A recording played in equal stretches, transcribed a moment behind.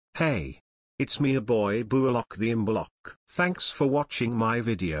Hey. It's me, a boy BuaLock the iMBlock. Thanks for watching my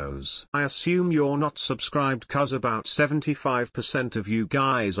videos. I assume you're not subscribed cause about 75% of you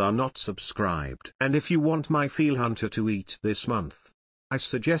guys are not subscribed. And if you want my Feel Hunter to eat this month, I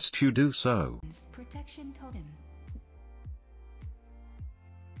suggest you do so. Protection Totem.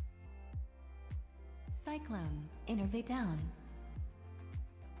 Cyclone. Innervate down.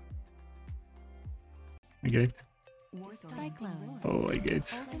 Gate. Cyclone. Oh, I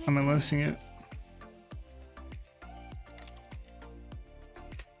get. I'm losing it.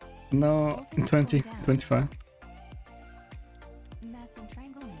 No, 20, 25. Mass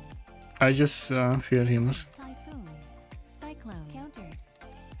Entranglement. I just fear healers. Typhoon. Cyclone. Countered.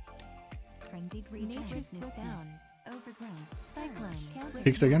 Frenzied Nature's down. Overgrown. Cyclone. Countered.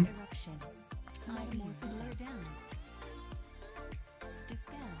 Picked again. Eruption. Metamorphosis down.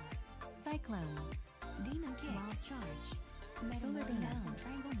 Dispel. Cyclone. Demon Kick. Wild Charge. Solar down.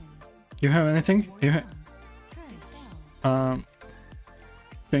 You have anything? You have.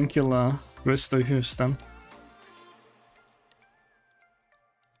 Can kill rest of your stun.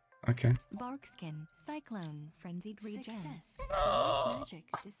 Okay. Barkskin. Cyclone. Frenzied Regen. Magic.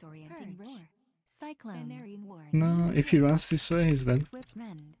 Disorienting Roar. Cyclone. No, if he runs this way, he's dead. Swift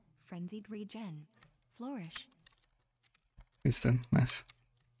Mend. Frenzied Regen. Flourish. He's dead. Nice.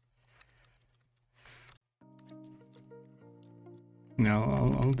 Now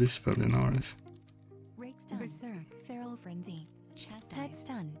I'll dispel in ours. Berserk. Feral Frenzy. Pet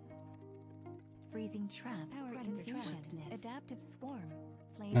Stun. Freezing Trap. Power Infusion. Adaptive Swarm.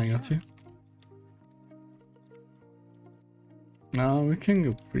 Flame I got you. No, we can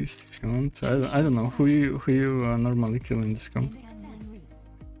go priest if you want. I don't know who you normally kill in this comp.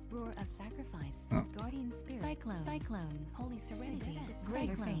 Roar of Sacrifice. Oh. Guardian Spirit. Cyclone. Holy Serenity.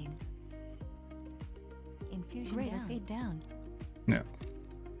 Greater Fade. Infusion Greater down. Fade down. Yeah.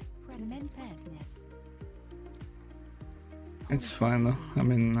 Petness. It's fine though. I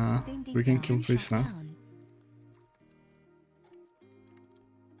mean, we can kill priest now.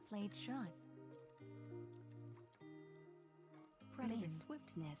 Flayed Shot. Predator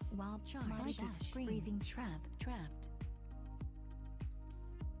Swiftness. Wild Charge. Freezing Trap. Trapped.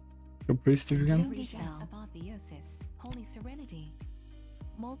 Go priest if you can. Apotheosis. Holy Serenity.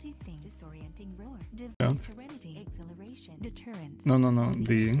 Multi-sting. Disorienting Roar. Yeah. Serenity. Exhilaration. Deterrence. No.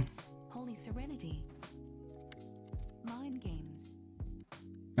 The Holy Serenity. Mind Games.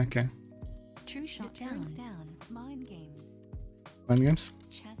 okay. True Shot down. Mind Games. Mind games.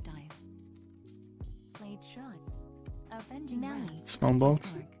 Chastise. Blade Shot. Avenging Ray. Small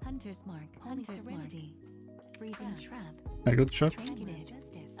bolts. Hunter's Mark. Holy Serenity. Freezing Trap. I got shot. Trinketed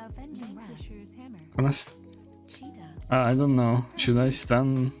Justice. Avenging Fisher's Hammer. Honest. Cheetah. I don't know. Should I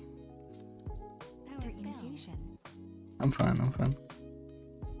stun? Power Infusion. I'm fine.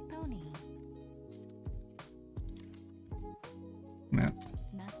 Pony. Yeah.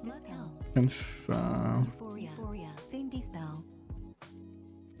 Mass Dispel. And Euphoria. Same Dispel.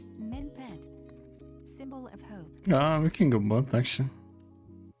 Men Pet. Symbol of Hope. we can go bot actually.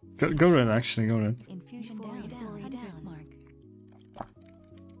 Go red actually. Go red. Infusion down. Hunter's Mark.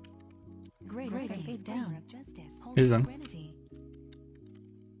 Greater Fade down. He's done. Serenity.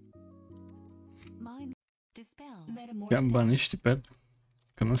 Mind Dispel. Can banish the pet.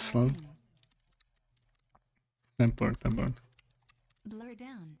 Gonna slow. Abort. Blur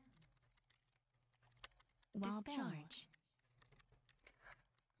down. Wild Charge.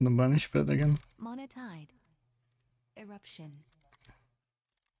 Gonna banish pet again. Monotide. Eruption.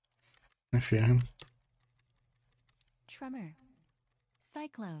 I fear him. Tremor.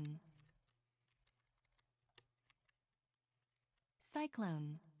 Cyclone.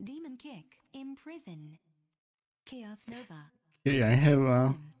 Cyclone. Demon Kick. Imprison. Chaos Nova. Yeah, I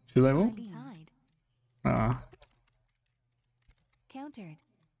have 2 level. Tide. Countered.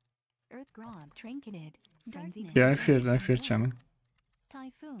 Earth Grob. Trinketed. Darkness. Yeah, I fear jamming.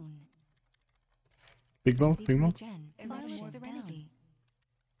 Typhoon. Big ball. Regen. Violet Serenity.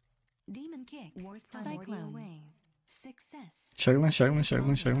 Demon Kick. Cyclone. Wave. Success.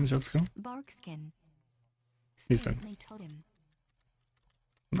 Shadowlands, let's go. Barkskin. He's dead. Totem.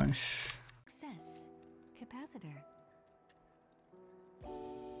 Nice. Success. Capacitor.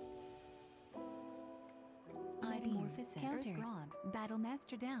 Counter. Battle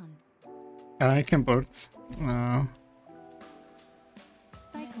Master down. I can port. Cyclone.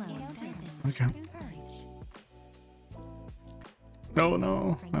 Okay.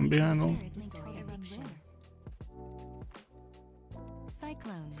 No, I'm behind all.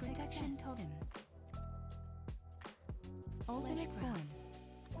 Cyclone. Protection Totem. Ultimate form.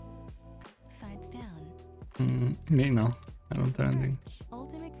 Sides down. Me no. I don't have anything.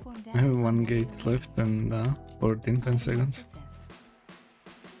 Ultimate I have one gate left and 10 seconds.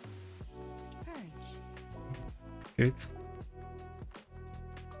 Gate.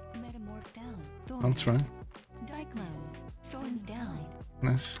 Metamorph down. I'll try. Cyclone. Thorns down.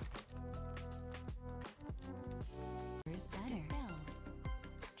 Nice.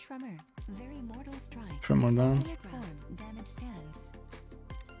 Tremor. Very mortal strike. Tremor down. Damage stance.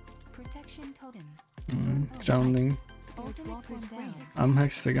 Protection totem. Grounding. Ultimate form down. I'm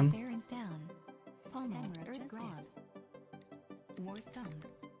hexed again. Barons down. Palmer. Earth God. War stone.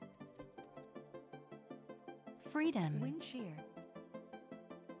 Freedom. Wind shear.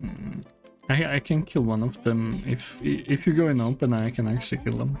 I can kill one of them if you go in open. I can actually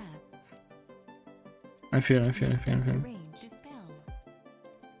kill them. I fear.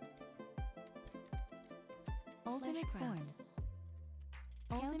 Ultimate form.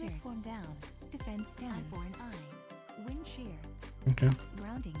 Ultimate form down. Defense down. For an eye. Wind shear. Okay.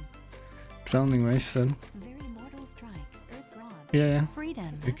 Grounding. Grounding wasted. Very mortal strike. Earth God. Yeah.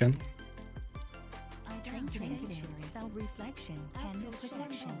 Freedom. You can. Trinketed. Spell reflection. Candle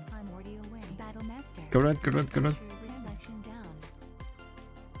protection. Primordial way. Battle master. Go red. Reflection down.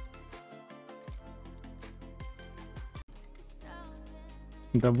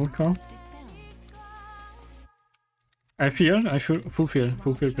 Double call. Dispel. I fear. Full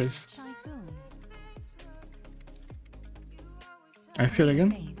fear pace. Typhoon. I fear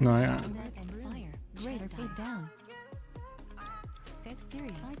again. No, Earth and fire. Greater fade down.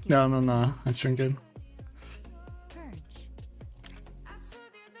 Festiri. no. I shrink it. Purge.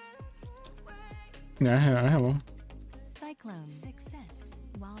 Yeah, I have one. Cyclone. Success.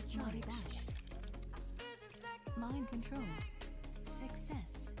 Wild charge. Bash. Mind control. Success.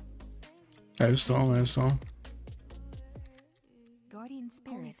 I have stall. Guardian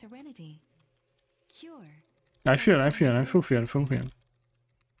spirit. Holy serenity. Cure. I fear. Full fear.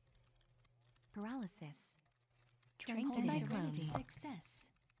 Paralysis. Cyclone. Success.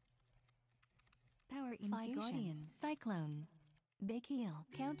 Power infusion. Guardian. Cyclone. Big heal.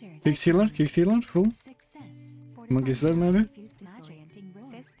 Counter. Kick healer, full. Success. Monkey's dead maybe? Disorienting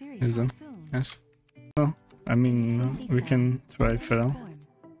roar. He's done. Typhoon. Yes. Oh, I mean, we can try Feral.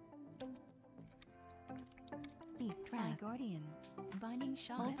 Beast Trap. Guardian. Binding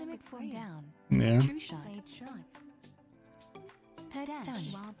shot. Ultimate form down. Yeah. True shot. Fade shot. Pet stun.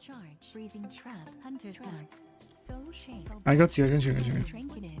 Wild charge. Freezing trap. Hunter's mark. Soul shake. I got you.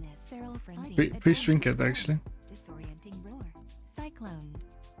 Trinketed. Feral frenzy. Please drink it actually. Disorienting roar. Cyclone.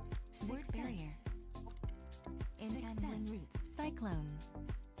 Word barrier. Incandling roots. Cyclone.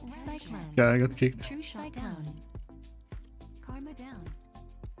 Cyclone. Yeah, I got kicked. True shot down. Karma down.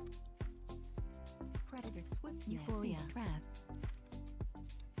 Predator swift. Euphoria. Trap.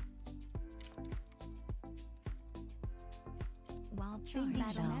 Wild charge.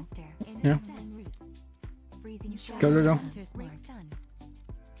 Battle master. Yeah. Roots. Freezing shot. Go. Hunter's mark. Stun.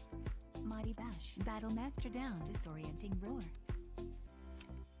 Mighty bash. Battle master down. Disorienting roar.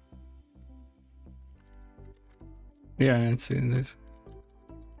 Yeah, I see this.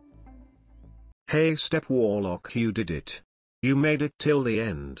 Hey Step Warlock, you did it. You made it till the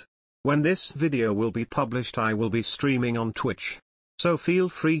end. When this video will be published, I will be streaming on Twitch. So feel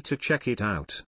free to check it out.